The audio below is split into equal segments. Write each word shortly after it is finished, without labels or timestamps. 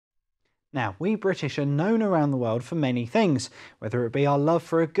Now, we British are known around the world for many things, whether it be our love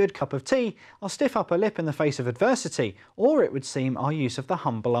for a good cup of tea, our stiff upper lip in the face of adversity, or it would seem our use of the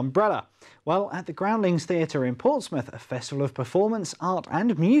humble umbrella. Well, at the Groundlings Theatre in Portsmouth, a festival of performance, art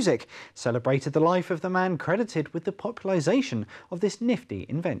and music celebrated the life of the man credited with the popularisation of this nifty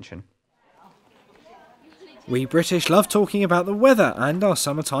invention. We British love talking about the weather, and our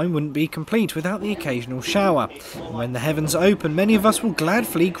summertime wouldn't be complete without the occasional shower. And when the heavens open, many of us will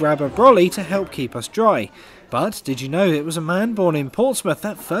gladly grab a brolly to help keep us dry. But did you know it was a man born in Portsmouth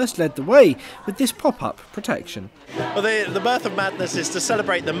that first led the way with this pop-up protection? Well, the birth of madness is to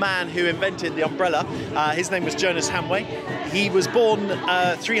celebrate the man who invented the umbrella. His name was Jonas Hamway. He was born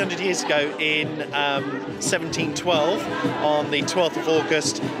 300 years ago in 1712 on the 12th of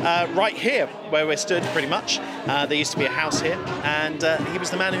August, right here where we're stood pretty much. There used to be a house here, and he was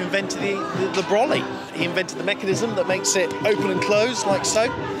the man who invented the brolly. He invented the mechanism that makes it open and close like so.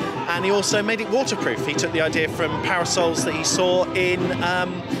 And he also made it waterproof. He took the idea from parasols that he saw in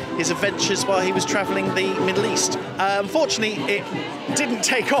his adventures while he was travelling the Middle East. Unfortunately, it didn't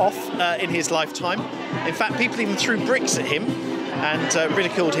take off in his lifetime. In fact, people even threw bricks at him and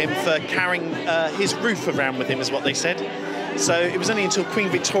ridiculed him for carrying his roof around with him, is what they said. So it was only until Queen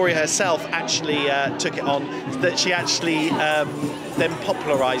Victoria herself actually took it on that she actually then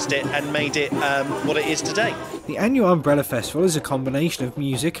popularised it and made it what it is today. The annual Umbrella Festival is a combination of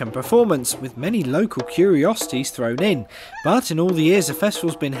music and performance, with many local curiosities thrown in. But in all the years the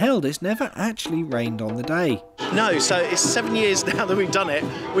festival's been held, it's never actually rained on the day. No, so it's 7 years now that we've done it,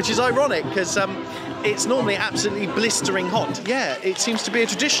 which is ironic because it's normally absolutely blistering hot. Yeah, it seems to be a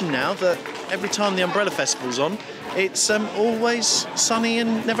tradition now that every time the Umbrella Festival's on, it's always sunny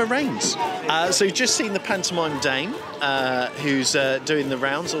and never rains. So you've just seen the pantomime dame who's doing the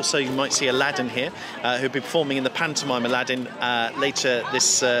rounds. Also, you might see Aladdin here, who'll be performing in the pantomime Aladdin later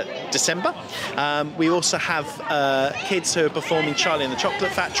this December. We also have kids who are performing Charlie and the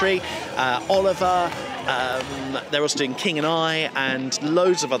Chocolate Factory, Oliver. They're also doing King and I and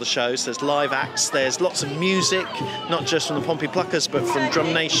loads of other shows. There's live acts, there's lots of music, not just from the Pompey Pluckers but from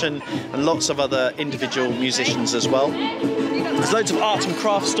Drum Nation and lots of other individual musicians as well. There's loads of art and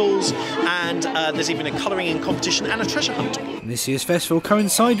craft stalls, and there's even a colouring in competition and a treasure hunt. This year's festival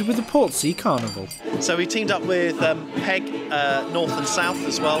coincided with the Portsea Carnival. So we teamed up with Peg, North and South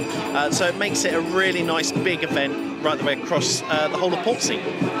as well, so it makes it a really nice big event right the way across the whole of Portsea.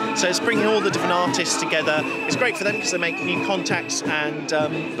 So it's bringing all the different artists together. It's great for them because they make new contacts, and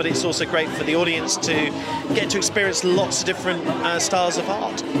but it's also great for the audience to get to experience lots of different styles of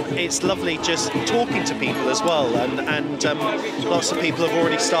art. It's lovely just talking to people as well, and lots of people have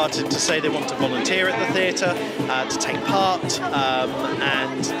already started to say they want to volunteer at the theatre, to take part,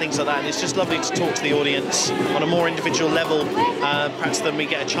 and things like that. And it's just lovely to talk to the audience on a more individual level, perhaps than we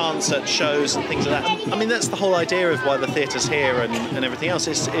get a chance at shows and things like that. I mean, that's the whole idea of why the theatre's here and everything else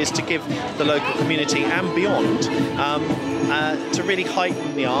is to give the local community and beyond to really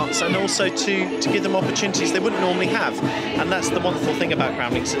heighten the arts, and also to give them opportunities they wouldn't normally have. And that's the wonderful thing about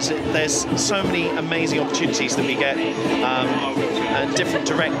Groundlings, is there's so many amazing opportunities that we get, and different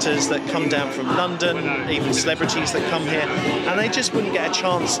directors that come down from London, even celebrities that come here, and they just wouldn't get a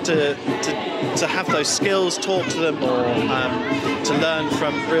chance to have those skills, talk to them, or to learn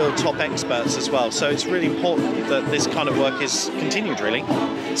from real top experts as well. So it's really important that this kind of work is continued, really.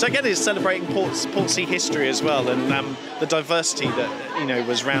 So again, it's celebrating Portsea history as well, and the diversity that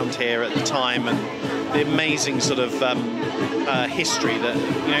was round here at the time, and the amazing sort of history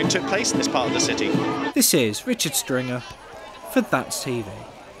that took place in this part of the city. This is Richard Stringer for That's TV.